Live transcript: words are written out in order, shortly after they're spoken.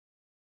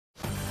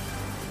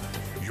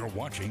You're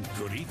watching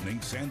Good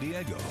Evening San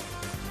Diego.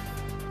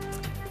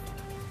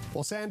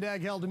 Well,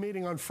 SANDAG held a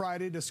meeting on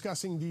Friday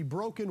discussing the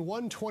broken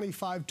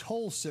 125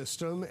 toll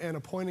system and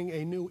appointing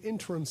a new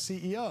interim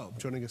CEO.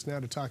 Joining us now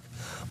to talk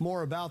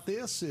more about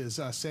this is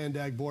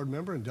SANDAG board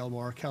member and Del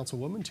Mar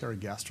Councilwoman Terry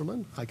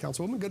Gasterman. Hi,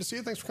 Councilwoman. Good to see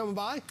you. Thanks for coming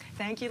by.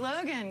 Thank you,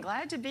 Logan.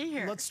 Glad to be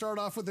here. Let's start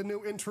off with the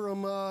new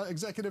interim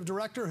executive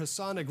director.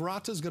 Hassan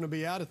Agrata is going to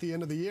be out at the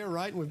end of the year,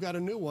 right? And we've got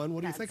a new one. What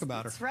do you think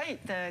about her? That's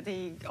right.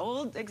 The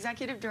old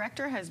executive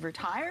director has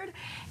retired,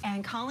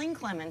 and Coleen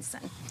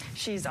Clementson,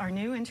 she's our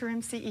new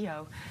interim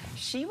CEO.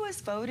 She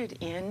was voted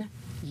in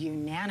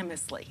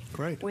unanimously.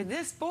 Great. With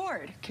this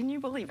board. Can you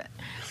believe it?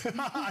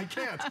 I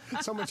can't.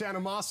 So much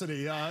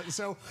animosity.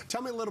 So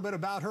tell me a little bit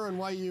about her and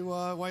why you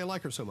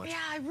like her so much. Yeah,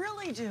 I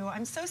really do.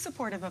 I'm so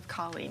supportive of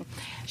Coleen.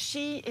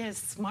 She is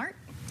smart.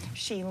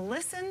 She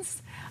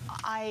listens.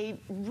 I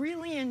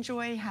really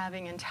enjoy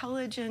having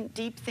intelligent,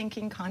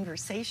 deep-thinking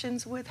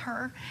conversations with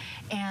her,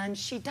 and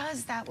she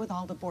does that with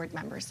all the board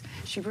members.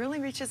 She really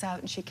reaches out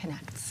and she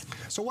connects.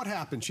 So what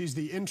happened? She's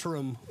the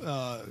interim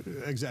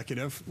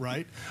executive,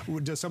 right?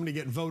 Does somebody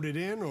get voted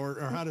in, or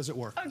how does it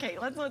work? Okay,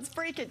 let's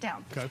break it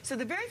down. Okay. So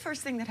the very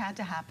first thing that had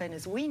to happen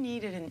is we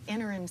needed an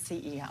interim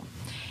CEO.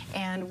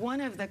 And one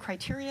of the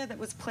criteria that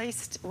was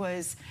placed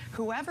was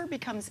whoever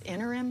becomes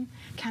interim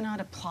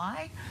cannot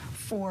apply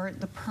for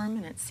the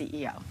permanent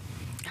CEO.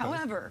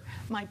 However,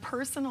 my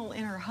personal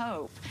inner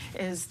hope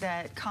is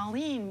that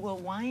Coleen will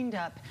wind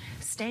up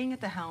staying at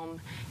the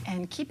helm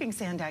and keeping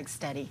SANDAG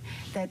steady,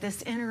 that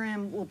this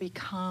interim will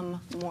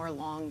become more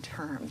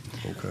long-term.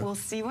 Okay. We'll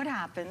see what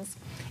happens.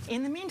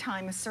 In the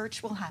meantime, a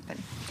search will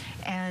happen.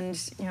 And,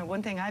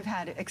 one thing I've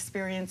had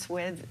experience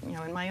with,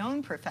 in my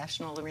own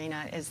professional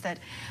arena is that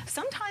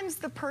sometimes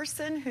the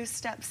person who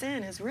steps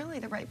in is really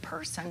the right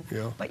person,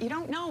 but you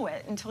don't know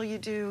it until you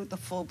do the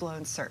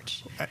full-blown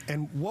search.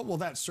 And what will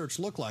that search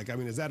look like? I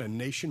mean, is that a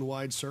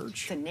nationwide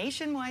search? It's a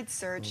nationwide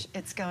search.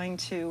 It's going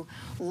to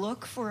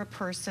look for a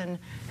person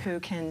who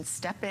can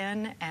step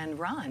in and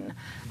run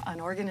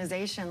an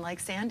organization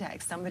like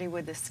SANDAG, somebody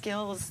with the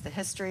skills, the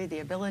history, the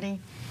ability,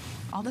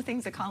 all the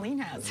things that Coleen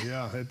has.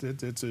 Yeah,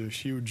 it's a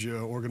huge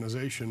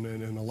organization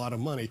and a lot of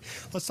money.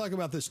 Let's talk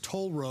about this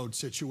toll road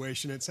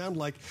situation. It sounded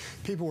like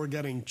people were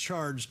getting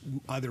charged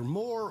either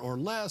more or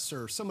less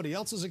or somebody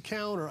else's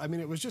account, or I mean,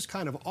 it was just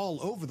kind of all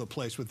over the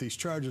place with these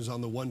charges on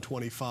the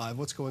 125.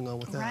 What's going on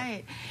with that?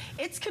 Right.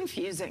 It's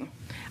confusing.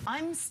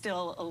 I'm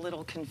still a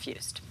little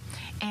confused.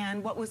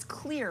 And what was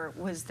clear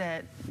was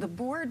that the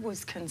board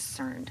was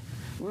concerned,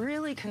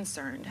 really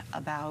concerned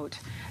about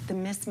the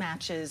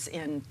mismatches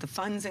in the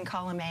funds in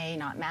column A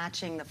not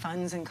matching the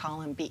funds in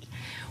column B.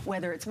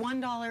 Whether it's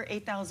 $1,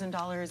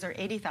 $8,000, or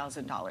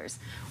 $80,000,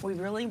 we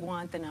really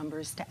want the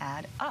numbers to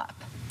add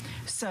up.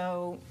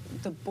 So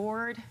the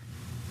board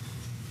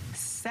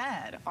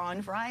said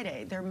on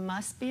Friday there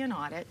must be an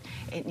audit.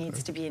 It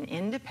needs to be an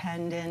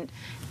independent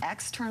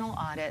external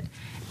audit,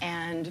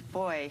 and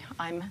boy,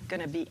 I'm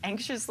going to be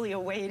anxiously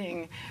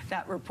awaiting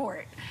that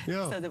report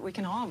so that we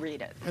can all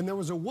read it. And there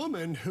was a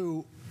woman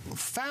who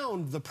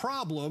found the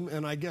problem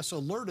and I guess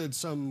alerted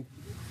some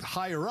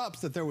higher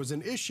ups that there was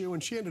an issue,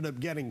 and she ended up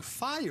getting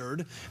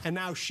fired, and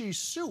now she's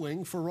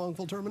suing for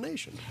wrongful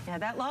termination. Yeah,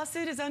 that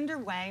lawsuit is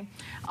underway.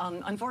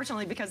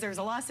 Unfortunately, because there's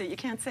a lawsuit, you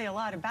can't say a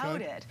lot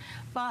about it.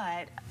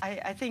 But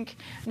I think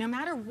no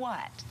matter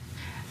what,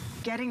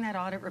 getting that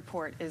audit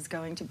report is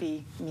going to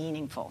be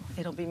meaningful.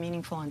 It'll be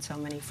meaningful on so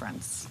many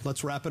fronts.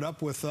 Let's wrap it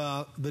up with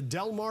the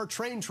Del Mar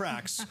train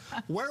tracks.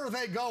 Where are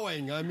they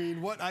going? I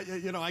mean,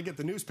 I get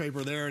the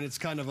newspaper there, and it's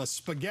kind of a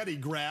spaghetti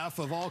graph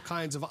of all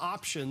kinds of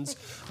options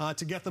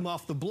to get them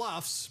off the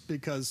bluffs,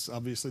 because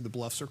obviously the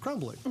bluffs are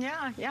crumbling.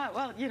 Yeah.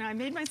 Well, I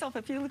made myself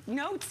a few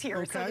notes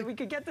here so that we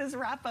could get this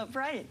wrap up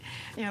right.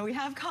 We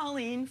have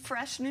Coleen,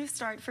 fresh new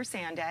start for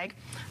SANDAG.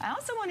 I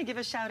also want to give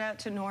a shout out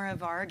to Nora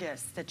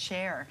Vargas, the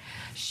chair.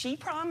 She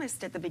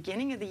promised at the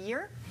beginning of the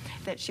year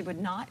that she would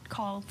not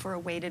call for a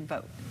weighted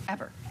vote,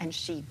 ever, and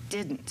she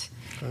didn't.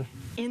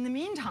 In the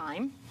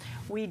meantime,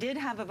 we did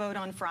have a vote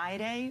on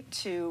Friday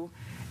to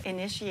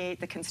initiate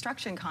the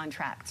construction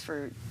contracts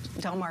for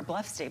Mar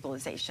Bluff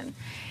stabilization.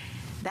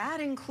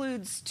 That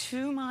includes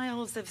 2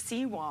 miles of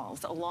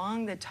seawalls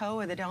along the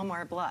toe of the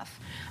Mar Bluff.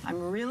 I'm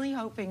really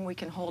hoping we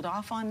can hold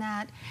off on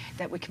that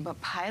we can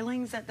put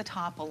pilings at the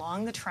top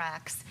along the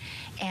tracks,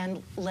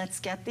 and let's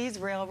get these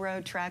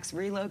railroad tracks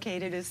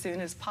relocated as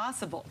soon as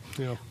possible.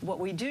 What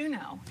we do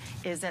know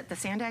is that the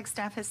SANDAG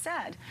staff has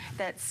said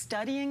that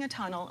studying a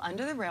tunnel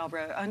under the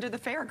railroad, under the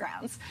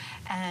fairgrounds,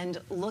 and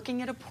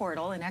looking at a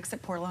portal, an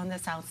exit portal on the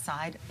south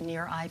side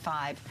near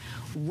I-5,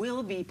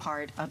 will be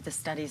part of the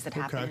studies that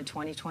happen in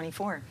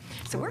 2024.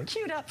 So we're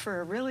queued up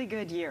for a really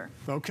good year.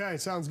 Okay,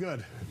 sounds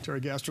good.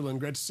 Terry Gasterman,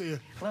 great to see you.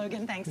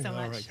 Logan, thanks so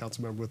much. All right,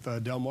 council member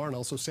with Del Mar and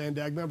also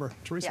SANDAG member.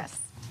 Teresa. Yes.